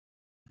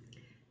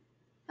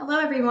Hello,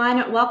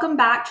 everyone. Welcome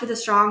back to the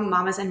Strong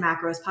Mamas and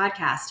Macros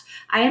podcast.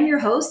 I am your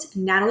host,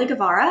 Natalie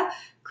Guevara,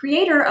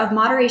 creator of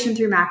Moderation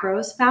Through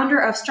Macros, founder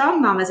of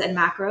Strong Mamas and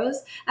Macros,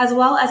 as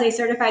well as a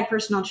certified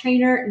personal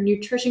trainer,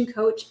 nutrition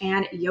coach,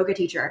 and yoga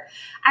teacher.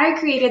 I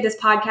created this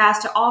podcast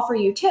to offer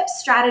you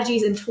tips,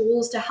 strategies, and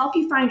tools to help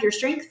you find your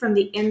strength from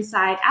the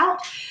inside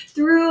out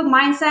through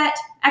mindset,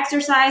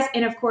 exercise,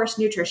 and of course,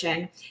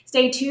 nutrition.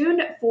 Stay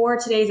tuned for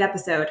today's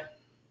episode.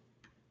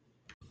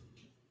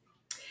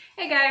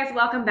 Hey guys,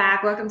 welcome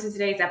back. Welcome to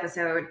today's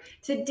episode.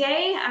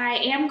 Today, I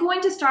am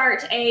going to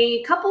start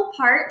a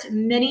couple-part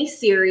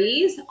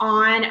mini-series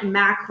on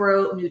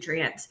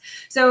macronutrients.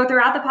 So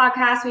throughout the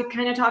podcast, we've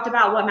kind of talked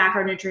about what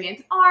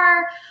macronutrients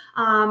are,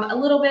 a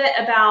little bit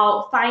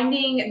about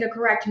finding the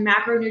correct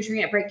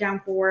macronutrient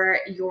breakdown for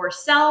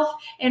yourself,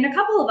 and a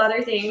couple of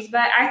other things.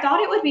 But I thought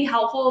it would be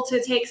helpful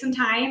to take some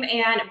time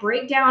and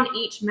break down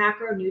each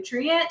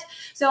macronutrient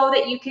so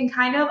that you can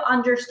kind of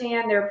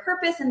understand their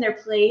purpose and their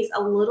place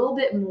a little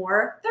bit more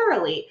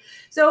thoroughly.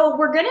 So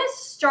we're going to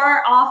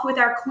start off with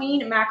our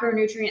queen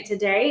macronutrient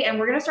today, and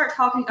we're going to start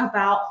talking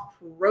about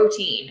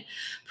protein.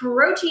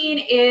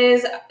 Protein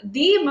is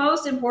the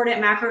most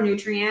important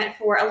macronutrient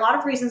for a lot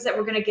of reasons that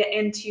we're going to get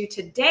into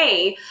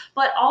today,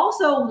 but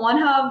also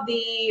one of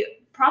the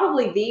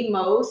probably the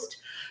most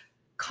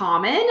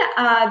common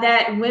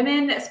that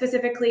women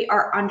specifically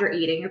are under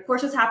eating. Of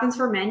course, this happens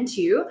for men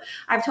too.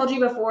 I've told you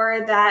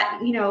before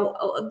that,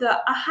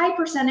 a high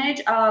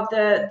percentage of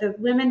the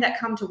women that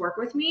come to work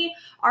with me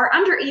are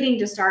under eating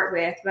to start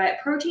with, but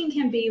protein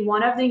can be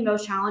one of the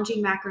most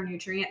challenging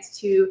macronutrients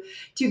to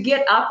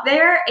get up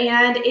there,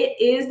 and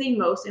it is the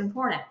most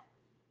important.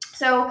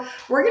 So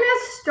we're going to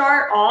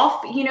start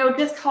off,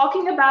 just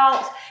talking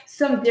about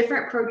some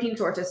different protein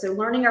sources. So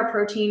learning our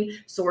protein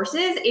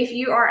sources. If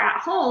you are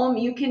at home,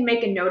 you can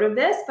make a note of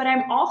this, but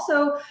I'm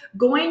also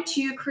going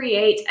to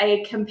create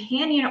a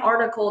companion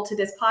article to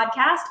this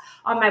podcast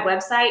on my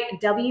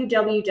website,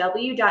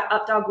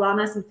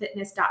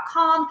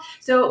 www.updogwellnessandfitness.com.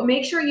 So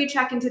make sure you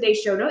check in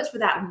today's show notes for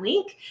that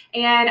link,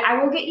 and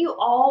I will get you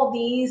all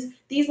these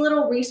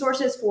little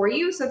resources for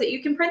you so that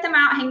you can print them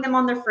out, hang them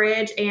on the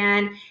fridge,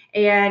 and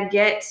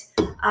get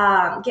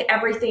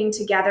everything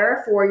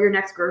together for your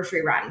next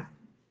grocery run.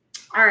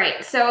 All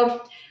right,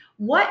 so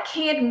what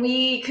can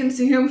we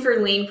consume for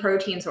lean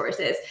protein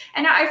sources?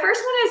 And now I first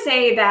want to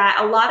say that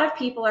a lot of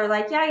people are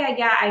like,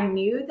 yeah, I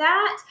knew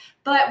that.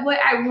 But what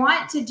I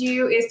want to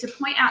do is to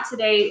point out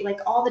today, like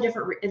all the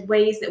different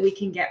ways that we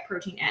can get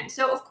protein in.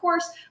 So of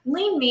course,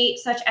 lean meat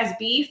such as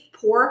beef,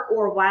 pork,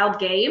 or wild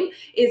game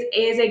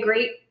is a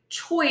great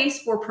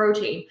choice for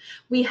protein.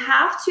 We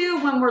have to,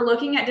 when we're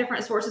looking at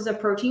different sources of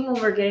protein, when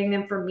we're getting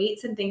them from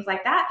meats and things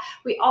like that,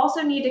 we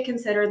also need to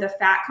consider the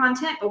fat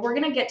content, but we're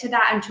going to get to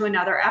that into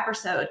another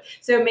episode.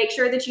 So make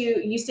sure that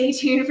you stay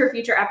tuned for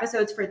future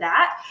episodes for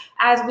that.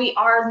 As we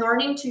are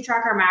learning to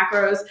track our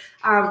macros,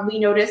 we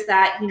notice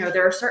that,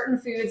 there are certain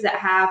foods that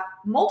have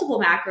multiple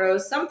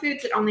macros, some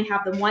foods that only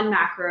have the one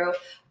macro,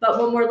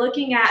 but when we're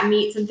looking at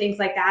meats and things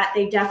like that,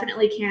 they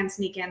definitely can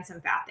sneak in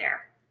some fat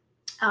there.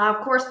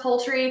 Of course,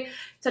 poultry,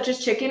 such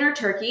as chicken or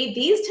turkey,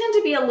 these tend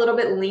to be a little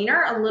bit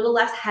leaner, a little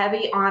less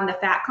heavy on the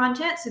fat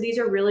content. So these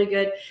are really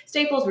good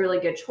staples,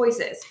 really good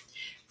choices.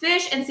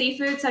 Fish and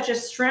seafood such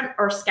as shrimp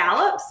or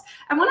scallops.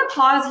 I want to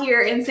pause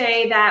here and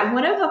say that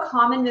one of the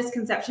common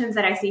misconceptions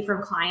that I see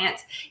from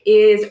clients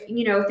is,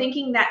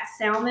 thinking that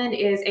salmon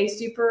is a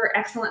super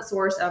excellent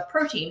source of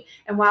protein.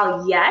 And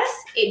while yes,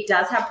 it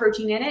does have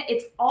protein in it,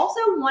 it's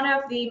also one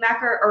of the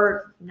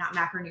not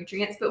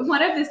macronutrients, but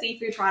one of the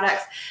seafood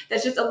products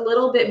that's just a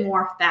little bit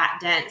more fat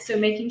dense. So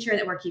making sure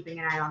that we're keeping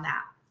an eye on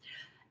that.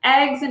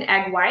 Eggs and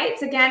egg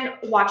whites, again,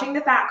 watching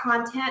the fat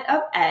content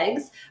of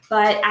eggs,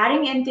 but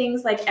adding in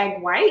things like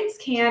egg whites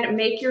can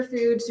make your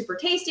food super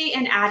tasty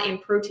and add in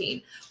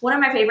protein. One of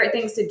my favorite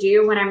things to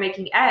do when I'm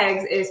making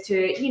eggs is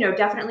to,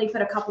 definitely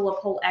put a couple of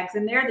whole eggs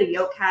in there. The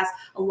yolk has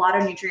a lot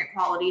of nutrient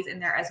qualities in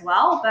there as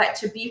well, but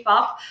to beef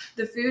up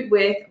the food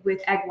with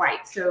egg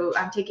whites. So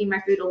I'm taking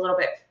my food a little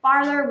bit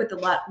farther with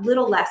a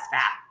little less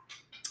fat.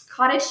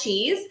 Cottage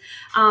cheese,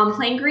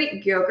 plain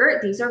Greek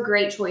yogurt. These are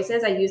great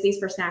choices. I use these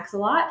for snacks a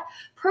lot.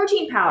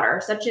 Protein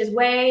powder, such as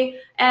whey,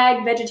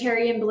 egg,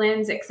 vegetarian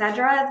blends,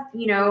 etc.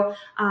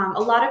 A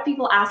lot of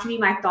people ask me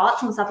my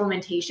thoughts on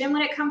supplementation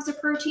when it comes to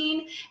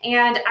protein,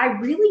 and I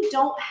really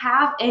don't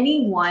have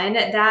anyone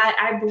that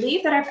I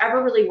believe that I've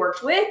ever really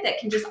worked with that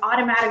can just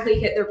automatically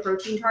hit their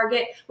protein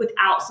target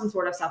without some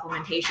sort of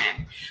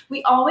supplementation.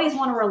 We always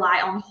want to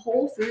rely on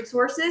whole food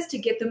sources to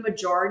get the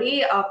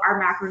majority of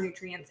our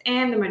macronutrients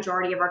in, the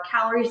majority of our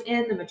calories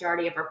in, the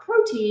majority of our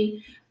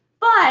protein,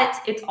 but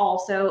it's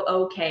also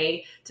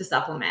okay to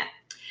supplement.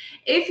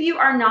 If you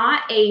are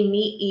not a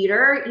meat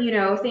eater,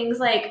 things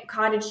like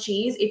cottage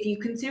cheese, if you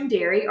consume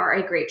dairy, are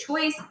a great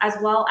choice, as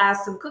well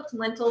as some cooked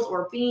lentils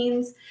or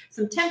beans,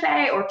 some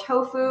tempeh or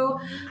tofu.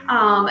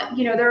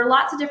 There are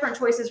lots of different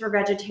choices for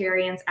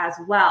vegetarians as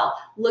well.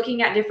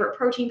 Looking at different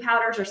protein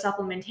powders or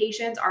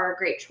supplementations are a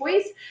great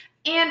choice.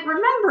 And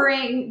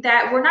remembering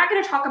that we're not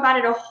going to talk about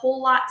it a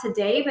whole lot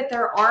today, but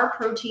there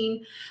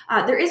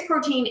is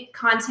protein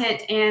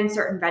content in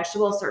certain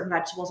vegetables. Certain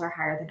vegetables are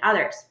higher than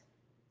others.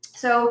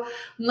 So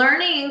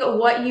learning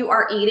what you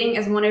are eating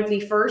is one of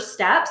the first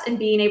steps in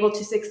being able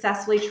to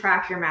successfully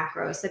track your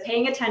macros. So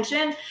paying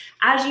attention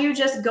as you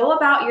just go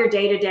about your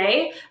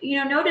day-to-day,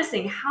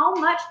 noticing how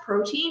much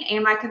protein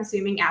am I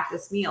consuming at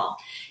this meal.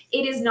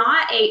 It is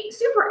not a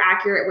super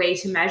accurate way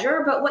to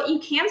measure, but what you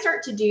can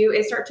start to do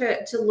is start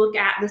to look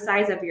at the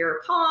size of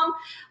your palm,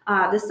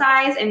 the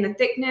size and the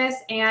thickness,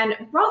 and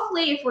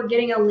roughly, if we're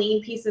getting a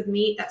lean piece of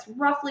meat, that's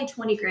roughly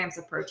 20 grams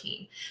of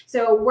protein.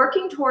 So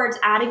working towards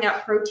adding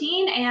up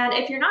protein, and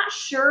if you're not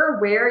sure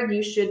where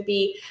you should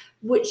be,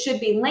 what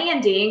should be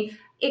landing,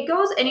 it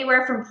goes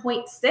anywhere from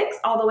 0.6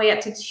 all the way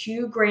up to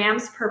 2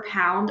 grams per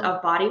pound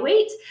of body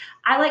weight.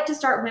 I like to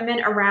start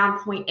women around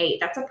 0.8.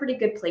 That's a pretty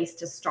good place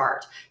to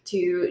start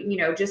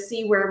to, just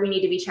see where we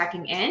need to be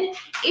checking in.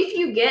 If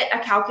you get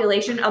a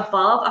calculation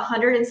above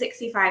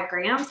 165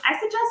 grams, I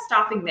suggest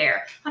stopping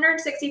there.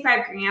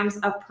 165 grams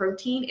of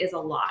protein is a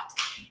lot.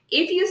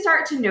 If you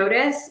start to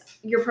notice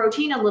your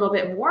protein a little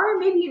bit more,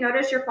 maybe you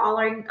notice you're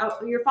falling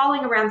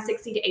around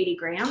 60 to 80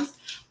 grams.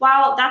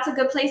 While that's a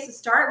good place to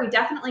start, we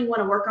definitely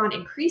want to work on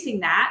increasing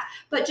that,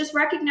 but just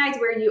recognize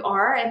where you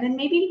are and then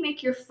maybe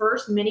make your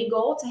first mini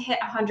goal to hit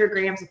 100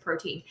 grams of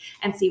protein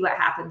and see what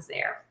happens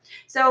there.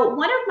 So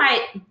one of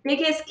my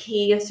biggest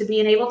keys to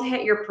being able to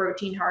hit your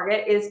protein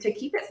target is to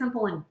keep it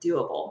simple and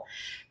doable.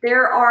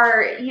 There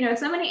are,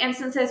 so many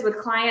instances with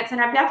clients,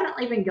 and I've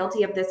definitely been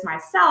guilty of this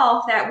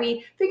myself, that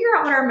we figure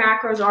out what our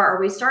macros are,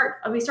 or we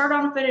start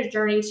on a fitness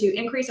journey to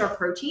increase our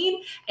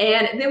protein,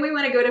 and then we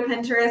want to go to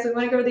Pinterest, we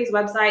want to go to these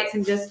websites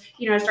and just,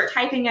 start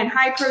typing in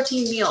high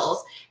protein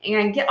meals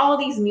and get all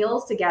these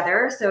meals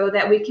together so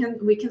that we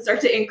can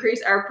start to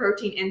increase our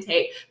protein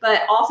intake.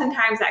 But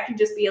oftentimes that can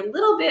just be a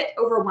little bit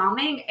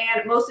overwhelming,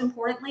 and most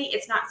importantly,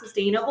 it's not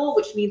sustainable,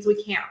 which means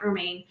we can't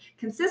remain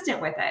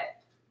consistent with it.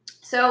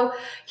 So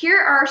here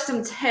are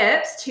some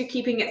tips to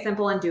keeping it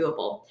simple and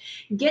doable.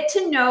 Get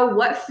to know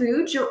what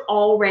foods you're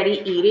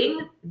already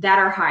eating that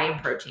are high in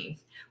protein.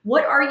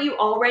 What are you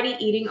already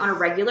eating on a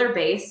regular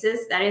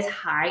basis that is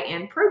high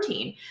in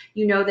protein?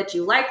 You know that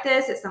you like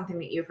this, it's something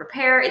that you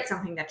prepare, it's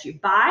something that you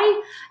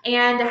buy,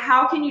 and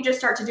how can you just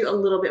start to do a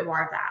little bit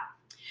more of that?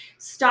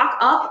 Stock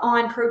up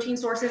on protein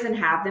sources and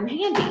have them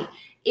handy.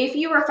 If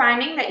you are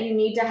finding that you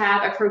need to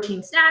have a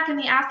protein snack in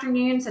the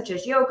afternoon, such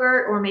as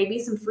yogurt or maybe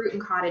some fruit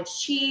and cottage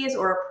cheese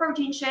or a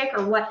protein shake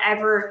or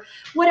whatever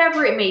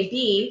it may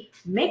be,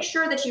 make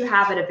sure that you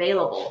have it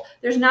available.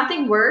 There's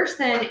nothing worse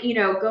than,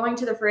 going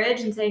to the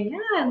fridge and saying,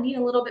 yeah, I need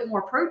a little bit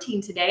more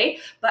protein today,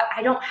 but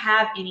I don't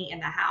have any in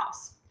the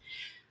house.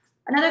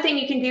 Another thing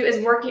you can do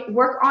is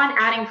work on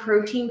adding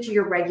protein to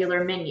your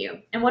regular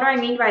menu. And what do I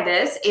mean by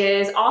this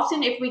is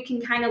often if we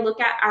can kind of look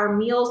at our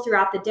meals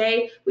throughout the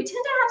day, we tend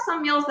to have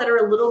some meals that are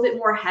a little bit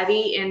more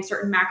heavy in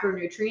certain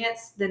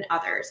macronutrients than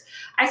others.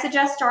 I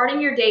suggest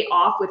starting your day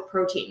off with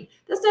protein.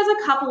 This does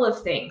a couple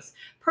of things.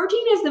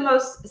 Protein is the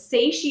most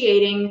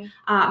satiating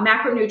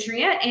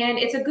macronutrient, and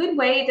it's a good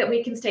way that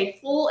we can stay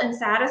full and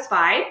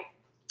satisfied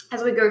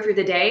as we go through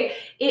the day.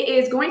 It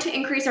is going to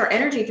increase our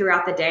energy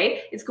throughout the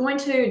day. It's going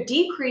to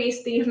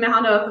decrease the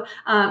amount of,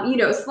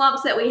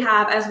 slumps that we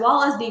have, as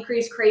well as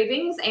decrease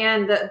cravings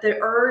and the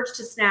urge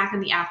to snack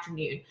in the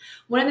afternoon.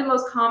 One of the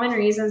most common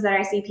reasons that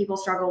I see people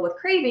struggle with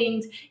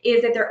cravings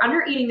is that they're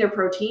under eating their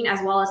protein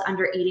as well as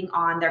under eating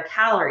on their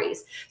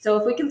calories. So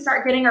if we can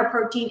start getting our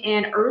protein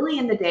in early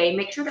in the day,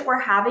 make sure that we're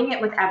having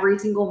it with every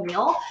single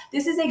meal.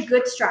 This is a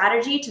good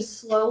strategy to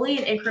slowly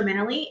and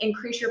incrementally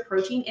increase your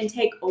protein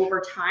intake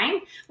over time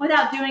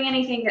without doing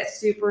anything that's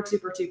super,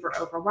 super, super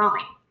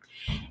overwhelming.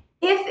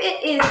 If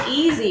it is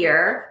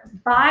easier,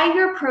 buy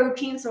your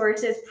protein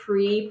sources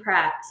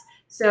pre-prepped.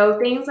 So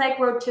things like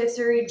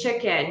rotisserie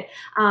chicken.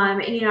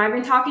 I've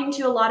been talking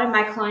to a lot of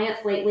my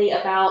clients lately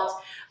about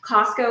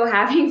Costco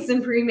having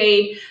some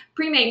pre-made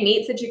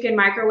meats that you can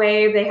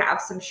microwave. They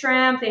have some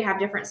shrimp, they have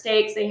different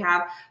steaks, they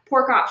have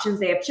pork options,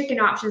 they have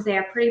chicken options, they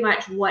have pretty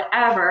much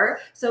whatever.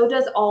 So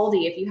does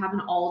Aldi, if you have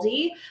an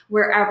Aldi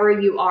wherever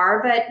you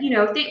are. But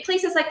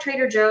places like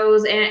Trader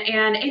Joe's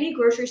and any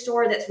grocery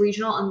store that's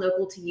regional and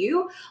local to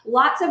you,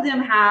 lots of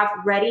them have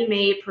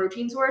ready-made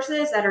protein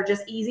sources that are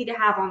just easy to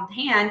have on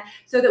hand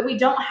so that we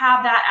don't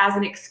have that as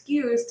an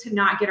excuse to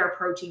not get our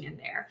protein in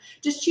there.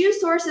 Just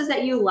choose sources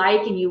that you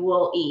like and you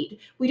will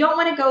eat. We don't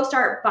want to go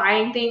start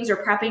buying things or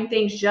prepping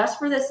things just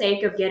for the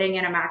sake of getting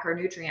in a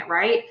macronutrient,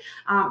 right?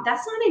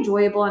 That's not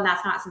enjoyable and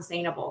that's not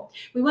sustainable.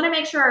 We want to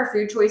make sure our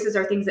food choices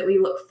are things that we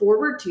look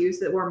forward to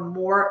so that we're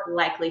more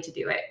likely to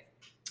do it.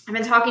 I've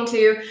been talking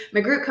to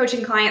my group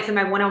coaching clients and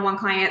my one-on-one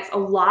clients a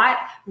lot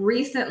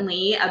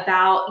recently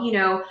about,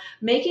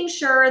 making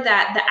sure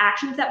that the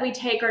actions that we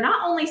take are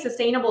not only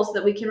sustainable so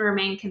that we can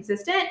remain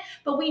consistent,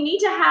 but we need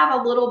to have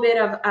a little bit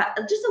of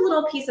just a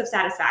little piece of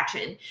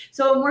satisfaction.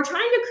 So when we're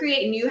trying to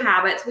create new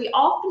habits, we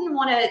often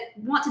want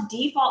to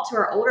default to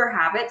our older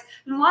habits.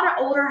 And a lot of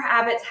older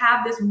habits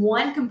have this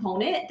one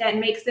component that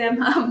makes them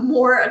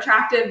more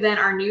attractive than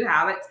our new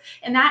habits,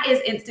 and that is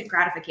instant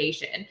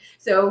gratification.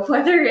 So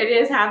whether it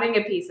is having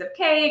a piece of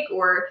cake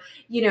or,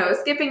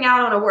 skipping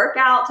out on a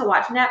workout to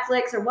watch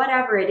Netflix or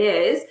whatever it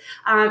is,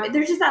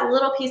 there's just that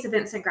little piece of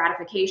instant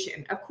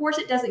gratification. Of course,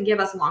 it doesn't give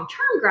us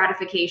long-term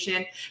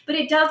gratification, but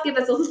it does give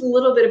us a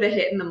little bit of a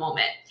hit in the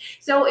moment.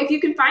 So if you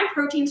can find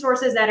protein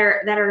sources that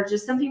are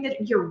just something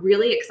that you're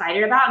really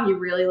excited about and you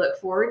really look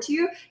forward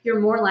to, you're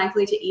more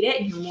likely to eat it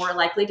and you're more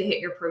likely to hit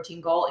your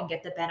protein goal and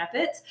get the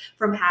benefits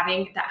from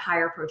having that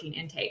higher protein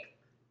intake.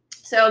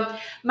 So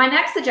my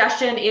next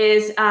suggestion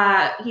is,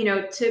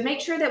 to make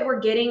sure that we're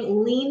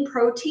getting lean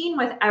protein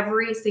with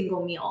every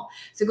single meal.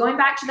 So going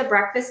back to the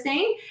breakfast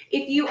thing,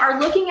 if you are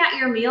looking at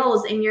your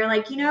meals and you're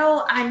like,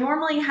 I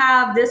normally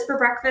have this for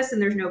breakfast and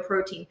there's no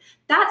protein,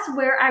 that's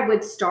where I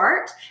would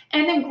start.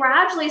 And then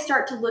gradually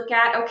start to look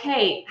at,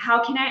 okay,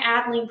 how can I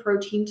add lean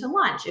protein to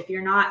lunch if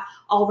you're not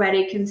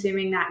already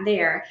consuming that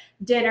there,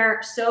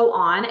 dinner, so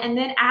on, and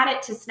then add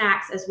it to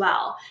snacks as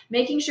well.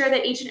 Making sure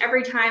that each and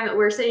every time that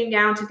we're sitting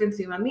down to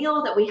consume a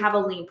meal that we have a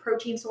lean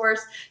protein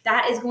source.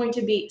 That is going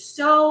to be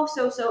so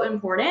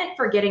important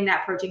for getting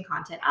that protein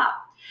content up.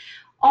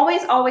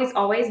 Always, always,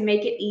 always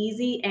make it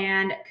easy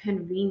and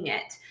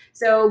convenient.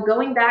 So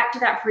going back to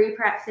that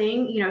pre-prep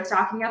thing,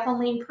 stocking up on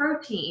lean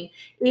protein.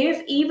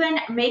 If even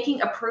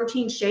making a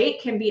protein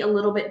shake can be a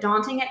little bit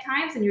daunting at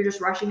times and you're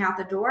just rushing out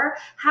the door,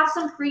 have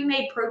some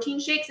pre-made protein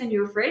shakes in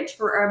your fridge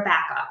for a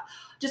backup.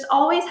 Just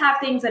always have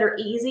things that are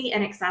easy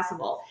and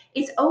accessible.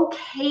 It's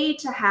okay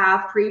to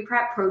have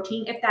pre-prep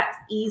protein if that's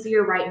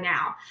easier right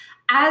now.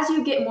 As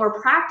you get more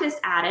practice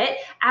at it,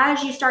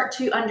 as you start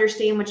to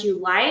understand what you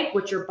like,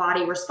 what your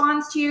body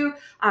responds to,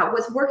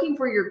 what's working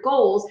for your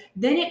goals,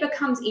 then it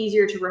becomes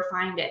easier to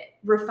refine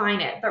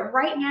it. But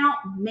right now,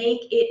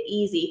 make it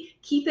easy.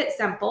 Keep it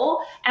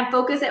simple and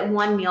focus at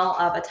one meal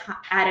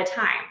at a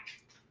time.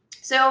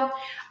 So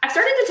I've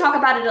started to talk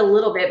about it a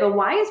little bit, but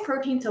why is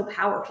protein so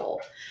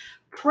powerful?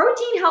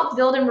 Protein helps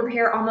build and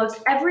repair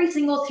almost every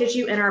single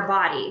tissue in our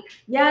body.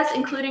 Yes,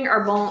 including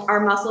our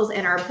muscles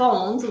and our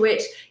bones,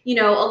 which, a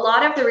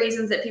lot of the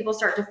reasons that people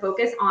start to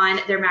focus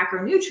on their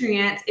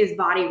macronutrients is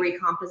body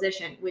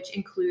recomposition, which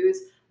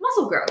includes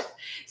muscle growth.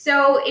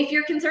 So if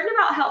you're concerned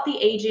about healthy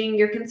aging,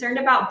 you're concerned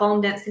about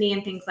bone density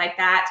and things like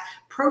that,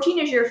 protein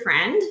is your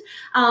friend,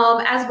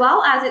 as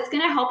well as it's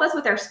going to help us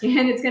with our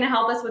skin. It's going to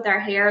help us with our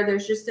hair.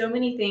 There's just so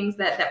many things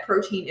that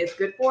protein is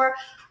good for,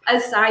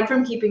 aside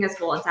from keeping us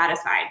full and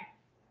satisfied.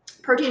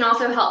 Protein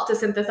also helps to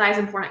synthesize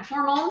important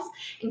hormones,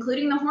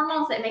 including the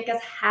hormones that make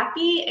us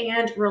happy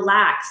and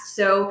relaxed.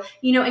 So,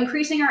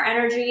 increasing our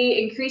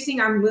energy, increasing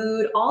our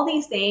mood, all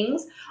these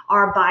things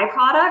are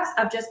byproducts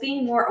of just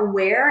being more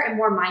aware and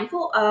more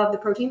mindful of the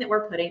protein that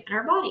we're putting in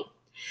our body.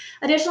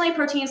 Additionally,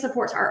 protein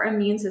supports our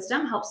immune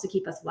system, helps to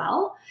keep us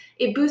well.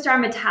 It boosts our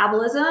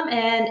metabolism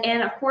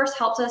and of course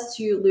helps us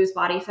to lose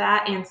body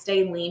fat and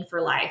stay lean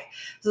for life.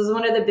 This is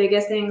one of the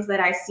biggest things that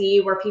I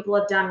see where people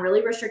have done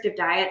really restrictive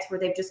diets where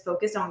they've just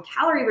focused on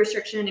calorie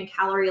restriction and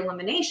calorie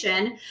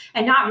elimination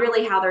and not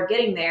really how they're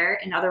getting there.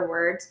 In other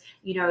words,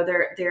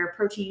 their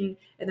protein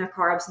and their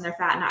carbs and their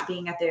fat not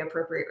being at the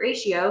appropriate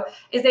ratio,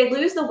 is they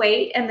lose the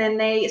weight and then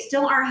they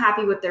still aren't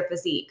happy with their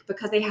physique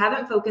because they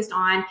haven't focused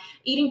on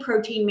eating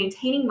protein,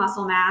 maintaining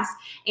muscle mass,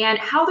 and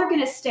how they're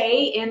going to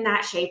stay in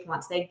that shape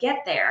once they get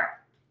there.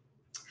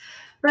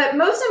 But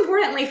most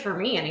importantly for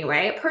me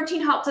anyway,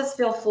 protein helps us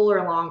feel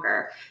fuller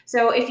longer.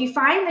 So if you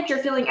find that you're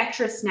feeling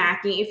extra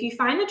snacky, if you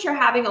find that you're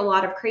having a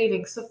lot of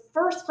cravings, the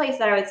first place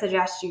that I would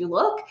suggest you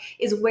look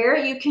is where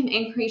you can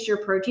increase your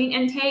protein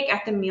intake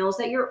at the meals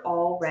that you're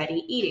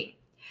already eating.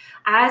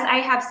 As I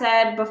have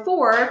said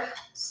before,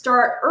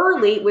 start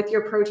early with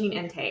your protein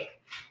intake.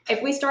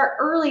 If we start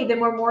early, then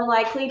we're more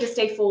likely to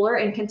stay fuller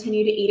and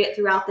continue to eat it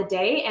throughout the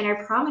day. And I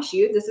promise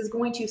you, this is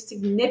going to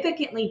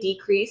significantly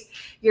decrease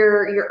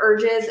your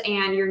urges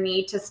and your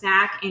need to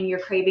snack and your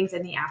cravings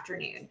in the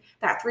afternoon.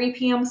 That 3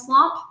 p.m.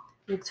 slump,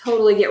 we'll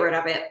totally get rid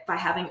of it by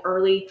having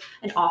early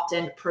and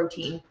often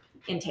protein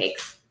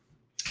intakes.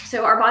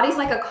 So our body's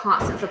like a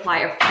constant supply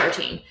of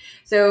protein.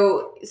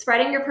 So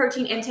spreading your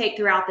protein intake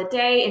throughout the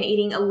day and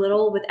eating a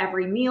little with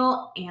every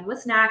meal and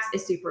with snacks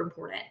is super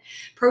important.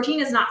 Protein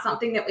is not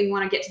something that we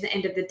want to get to the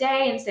end of the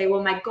day and say,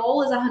 well, my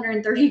goal is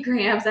 130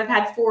 grams. I've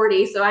had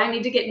 40, so I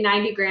need to get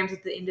 90 grams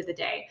at the end of the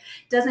day.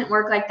 It doesn't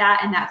work like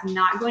that, and that's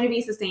not going to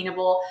be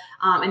sustainable,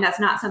 and that's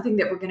not something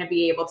that we're going to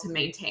be able to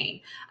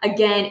maintain.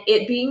 Again,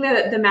 it being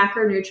the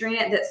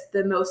macronutrient that's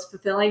the most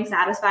fulfilling,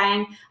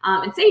 satisfying,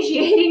 and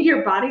satiating,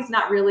 your body's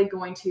not really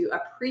going to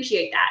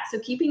appreciate that. So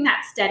keeping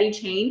that steady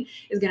chain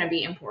is going to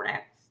be important.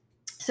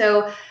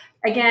 So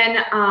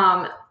again,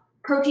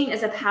 Protein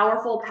is a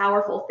powerful,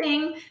 powerful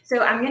thing. So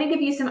I'm going to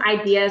give you some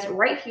ideas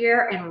right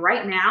here and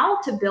right now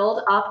to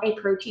build up a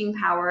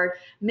protein-powered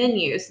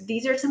menu. So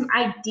these are some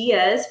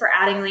ideas for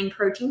adding lean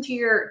protein to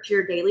your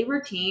daily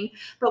routine.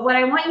 But what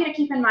I want you to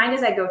keep in mind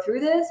as I go through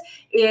this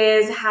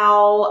is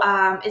how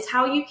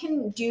you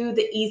can do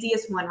the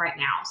easiest one right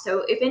now.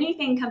 So if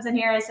anything comes in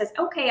here and says,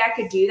 okay, I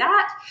could do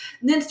that,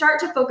 then start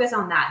to focus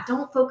on that.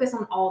 Don't focus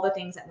on all the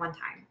things at one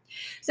time.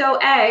 So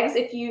eggs,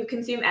 if you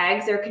consume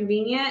eggs, they're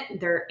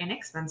convenient, they're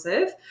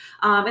inexpensive,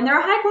 and they're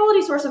a high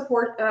quality source of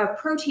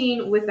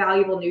protein with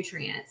valuable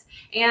nutrients.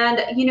 And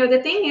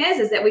the thing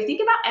is that we think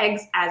about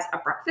eggs as a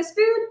breakfast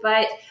food,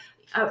 but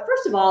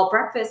first of all,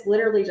 breakfast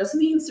literally just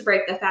means to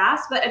break the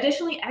fast, but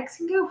additionally, eggs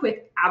can go with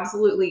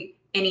absolutely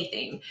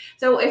anything.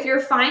 So if you're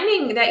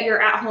finding that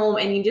you're at home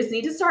and you just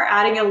need to start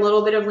adding a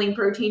little bit of lean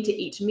protein to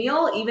each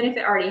meal, even if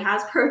it already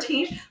has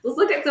protein, let's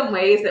look at some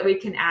ways that we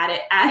can add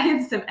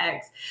in some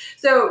eggs.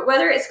 So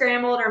whether it's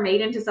scrambled or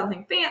made into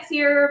something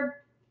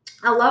fancier,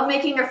 I love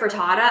making a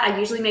frittata. I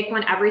usually make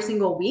one every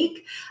single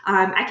week.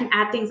 I can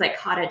add things like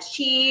cottage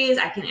cheese.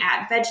 I can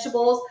add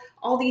vegetables,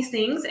 all these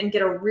things, and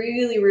get a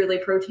really, really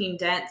protein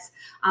dense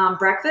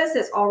breakfast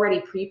that's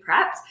already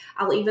pre-prepped.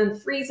 I'll even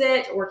freeze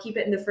it or keep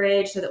it in the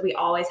fridge so that we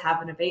always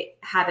have it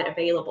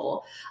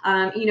available.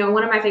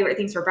 One of my favorite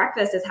things for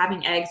breakfast is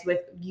having eggs with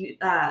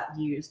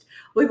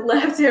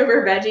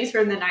leftover veggies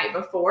from the night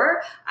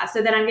before,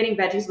 so that I'm getting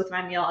veggies with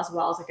my meal as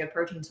well as a good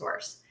protein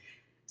source.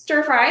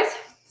 Stir fries.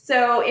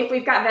 So if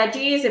we've got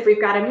veggies, if we've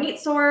got a meat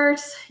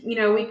source,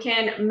 we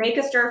can make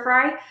a stir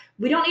fry.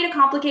 We don't need a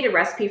complicated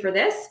recipe for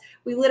this.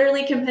 We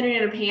literally can put it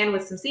in a pan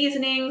with some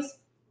seasonings.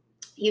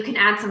 You can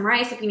add some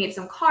rice if you need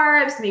some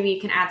carbs. Maybe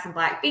you can add some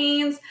black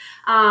beans.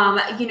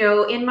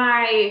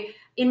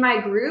 In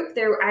my group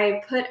there,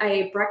 I put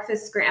a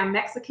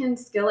Mexican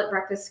skillet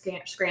breakfast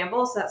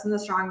scramble. So that's in the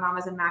Strong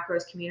Mamas and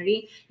Macros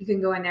community. You can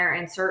go in there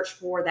and search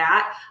for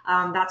that.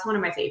 That's one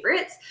of my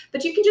favorites.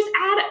 But you can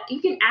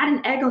add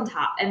an egg on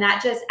top, and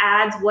that just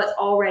adds what's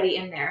already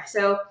in there.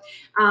 So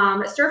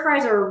stir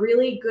fries are a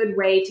really good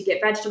way to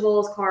get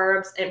vegetables,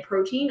 carbs, and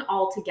protein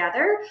all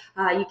together.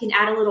 You can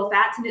add a little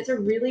fats, and it's a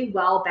really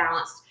well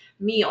balanced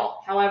meal.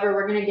 However,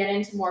 we're going to get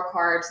into more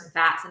carbs and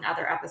fats in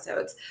other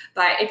episodes.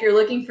 But if you're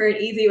looking for an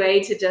easy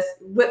way to just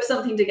whip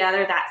something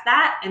together, that's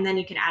that. And then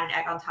you can add an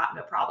egg on top,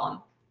 no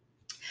problem.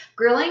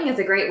 Grilling is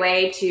a great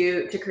way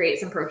to create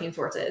some protein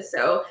sources.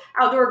 So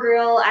outdoor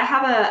grill, I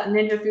have a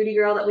Ninja Foodie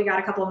Grill that we got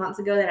a couple of months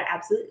ago that I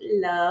absolutely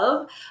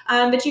love.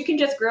 But you can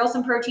just grill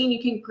some protein.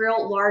 You can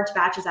grill large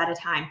batches at a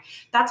time.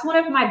 That's one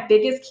of my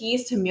biggest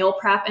keys to meal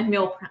prep and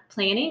meal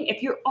planning.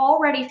 If you're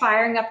already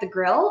firing up the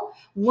grill,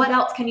 what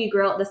else can you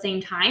grill at the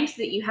same time so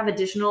that you have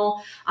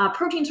additional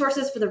protein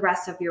sources for the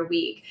rest of your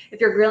week?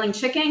 If you're grilling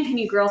chicken, can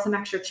you grill some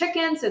extra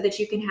chicken so that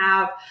you can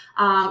have,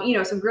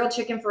 some grilled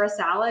chicken for a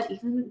salad,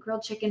 even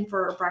grilled chicken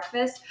for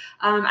breakfast.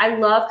 I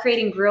love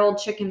creating grilled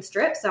chicken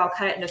strips. So I'll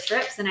cut it into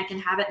strips and I can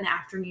have it in the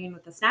afternoon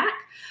with a snack.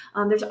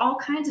 There's all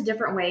kinds of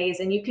different ways,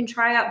 and you can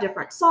try out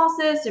different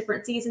sauces,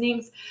 different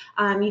seasonings.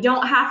 You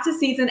don't have to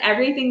season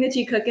everything that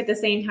you cook at the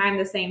same time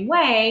the same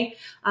way.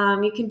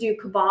 You can do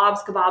kebabs.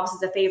 Kebabs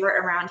is a favorite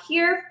around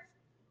here.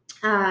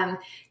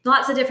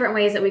 Lots of different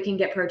ways that we can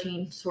get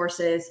protein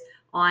sources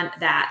on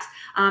that.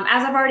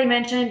 As I've already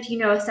mentioned,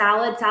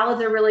 salads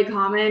are really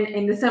common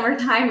in the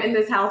summertime in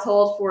this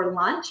household for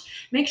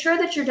lunch. Make sure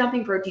that you're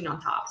dumping protein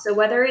on top. So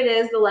whether it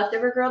is the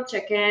leftover grilled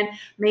chicken,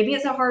 maybe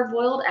it's a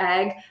hard-boiled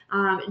egg,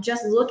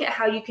 just look at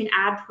how you can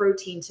add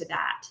protein to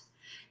that.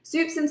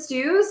 Soups and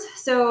stews,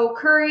 so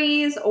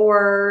curries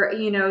or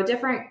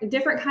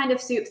different kind of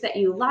soups that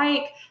you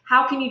like.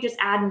 How can you just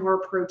add more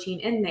protein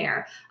in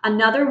there?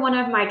 Another one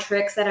of my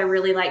tricks that I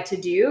really like to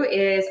do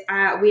is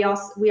we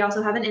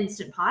also have an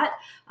Instant Pot.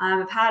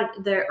 I've had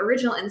the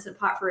original Instant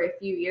Pot for a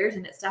few years,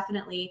 and it's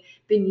definitely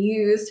been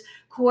used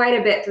quite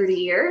a bit through the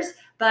years.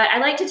 But I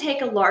like to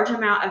take a large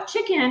amount of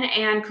chicken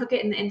and cook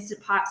it in the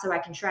Instant Pot so I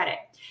can shred it.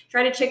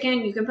 Shredded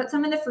chicken, you can put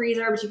some in the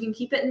freezer, but you can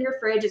keep it in your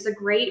fridge. It's a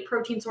great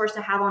protein source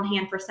to have on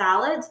hand for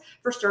salads,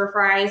 for stir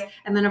fries,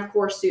 and then of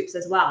course soups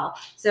as well.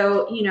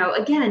 So,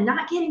 again,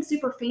 not getting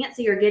super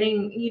fancy or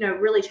getting,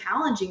 really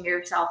challenging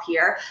yourself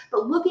here,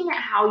 but looking at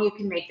how you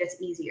can make this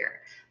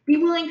easier. Be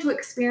willing to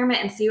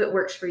experiment and see what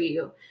works for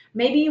you.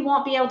 Maybe you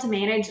won't be able to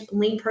manage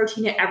lean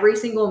protein at every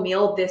single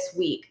meal this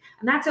week,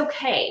 and that's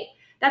okay.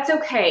 That's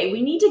okay.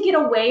 We need to get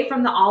away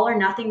from the all or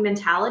nothing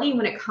mentality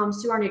when it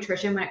comes to our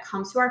nutrition, when it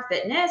comes to our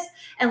fitness,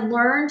 and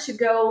learn to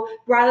go,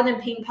 rather than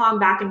ping pong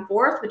back and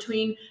forth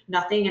between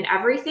nothing and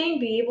everything,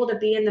 be able to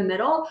be in the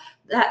middle.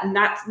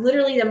 That's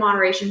literally the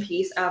moderation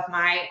piece of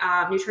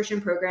my nutrition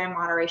program,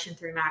 Moderation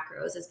Through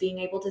Macros, is being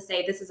able to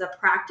say, this is a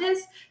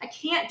practice. I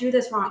can't do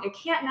this wrong. I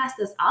can't mess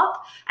this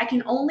up. I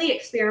can only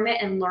experiment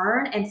and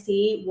learn and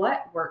see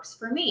what works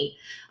for me.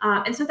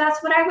 And so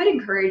that's what I would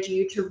encourage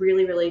you to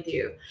really, really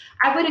do.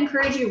 I would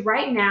encourage you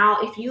right now,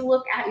 if you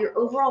look at your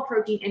overall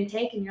protein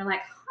intake and you're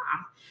like,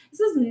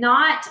 this is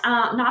not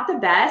the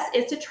best,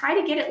 is to try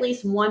to get at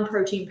least one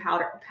protein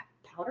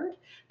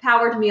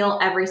powered meal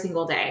every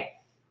single day.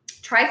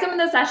 Try some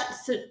of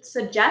the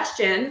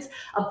suggestions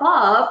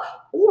above,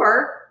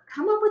 or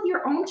come up with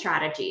your own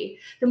strategy.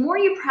 The more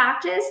you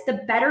practice,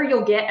 the better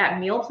you'll get at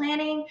meal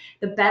planning,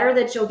 the better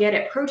that you'll get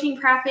at protein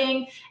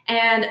prepping,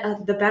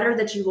 and the better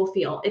that you will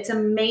feel. It's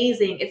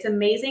amazing. It's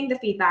amazing the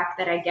feedback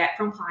that I get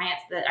from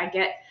clients, that I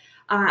get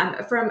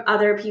from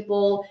other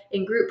people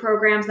in group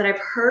programs, that I've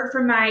heard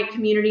from my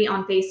community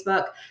on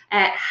Facebook,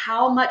 at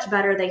how much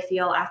better they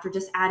feel after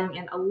just adding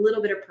in a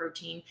little bit of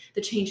protein.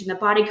 The change in the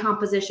body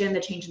composition, the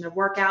change in their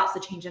workouts,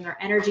 the change in their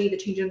energy, the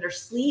change in their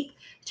sleep,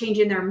 the change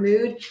in their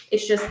mood.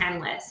 It's just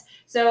endless.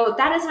 So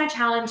that is my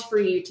challenge for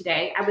you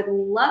today. I would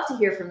love to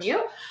hear from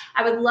you.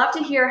 I would love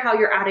to hear how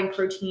you're adding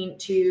protein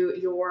to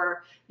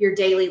your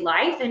daily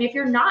life. And if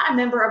you're not a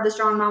member of the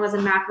Strong Mamas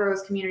and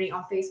Macros community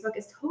on Facebook,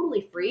 it's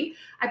totally free.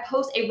 I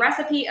post a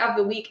recipe of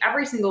the week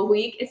every single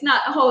week. It's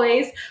not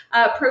always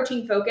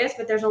protein focused,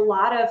 but there's a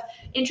lot of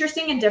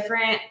interesting and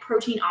different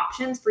protein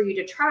options for you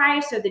to try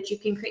so that you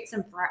can create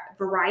some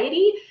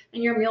variety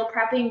in your meal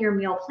prepping, your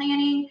meal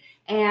planning,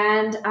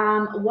 and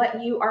what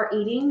you are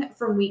eating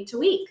from week to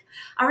week.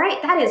 All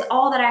right, that is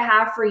all that I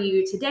have for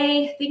you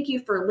today. Thank you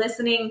for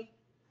listening.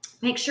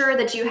 Make sure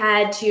that you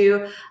head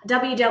to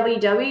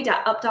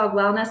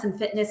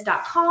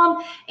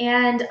www.updogwellnessandfitness.com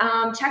and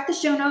check the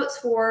show notes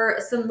for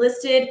some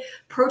listed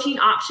protein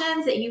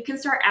options that you can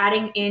start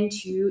adding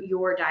into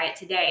your diet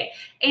today.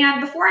 And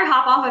before I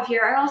hop off of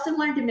here, I also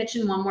wanted to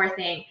mention one more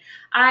thing.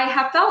 I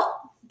have felt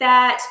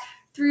that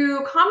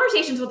through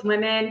conversations with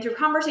women, through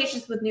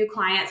conversations with new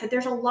clients, that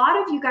there's a lot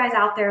of you guys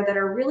out there that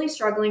are really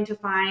struggling to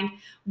find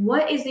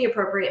what is the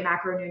appropriate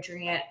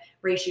macronutrient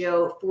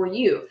ratio for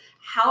you,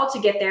 how to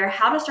get there,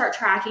 how to start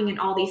tracking, and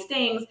all these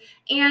things.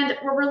 And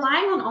we're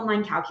relying on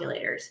online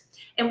calculators.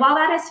 And while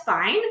that is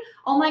fine,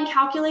 online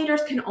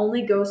calculators can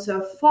only go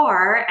so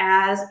far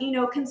as,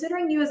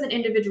 considering you as an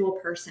individual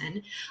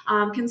person,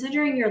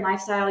 considering your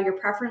lifestyle, your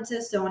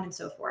preferences, so on and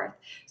so forth.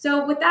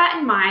 So with that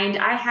in mind,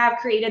 I have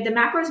created the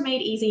Macros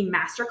Made Easy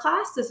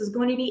Masterclass. This is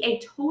going to be a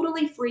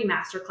totally free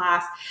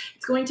masterclass.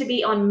 It's going to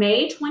be on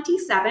May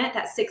 27th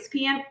at 6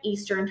 p.m.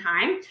 Eastern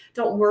time.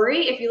 Don't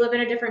worry if you live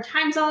in a different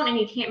time zone and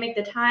you can't make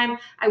the time.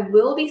 I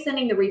will be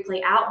sending the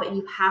replay out, but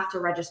you have to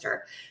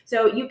register.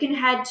 So you can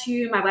head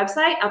to my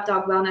website,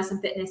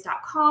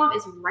 updogwellnessandfitness.com.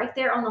 It's right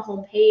there on the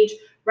homepage.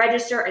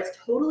 Register. It's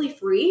totally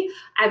free.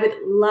 I would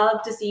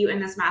love to see you in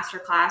this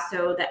masterclass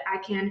so that I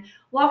can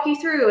walk you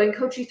through and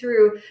coach you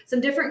through some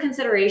different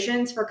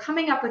considerations for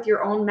coming up with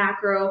your own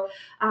macro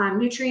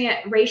nutrient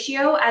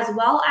ratio, as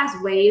well as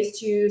ways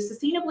to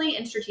sustainably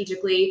and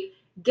strategically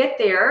get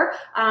there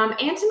and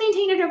to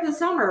maintain it over the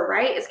summer,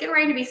 right? It's getting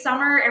ready to be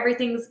summer.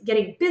 Everything's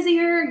getting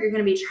busier. You're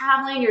going to be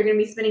traveling. You're going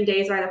to be spending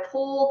days by the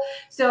pool.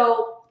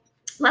 So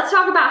let's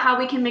talk about how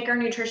we can make our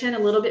nutrition a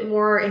little bit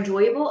more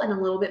enjoyable and a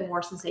little bit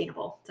more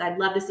sustainable. So I'd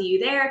love to see you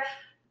there.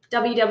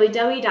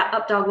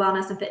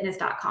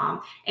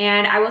 www.updogwellnessandfitness.com.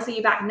 And I will see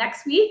you back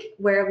next week,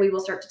 where we will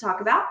start to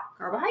talk about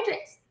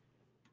carbohydrates.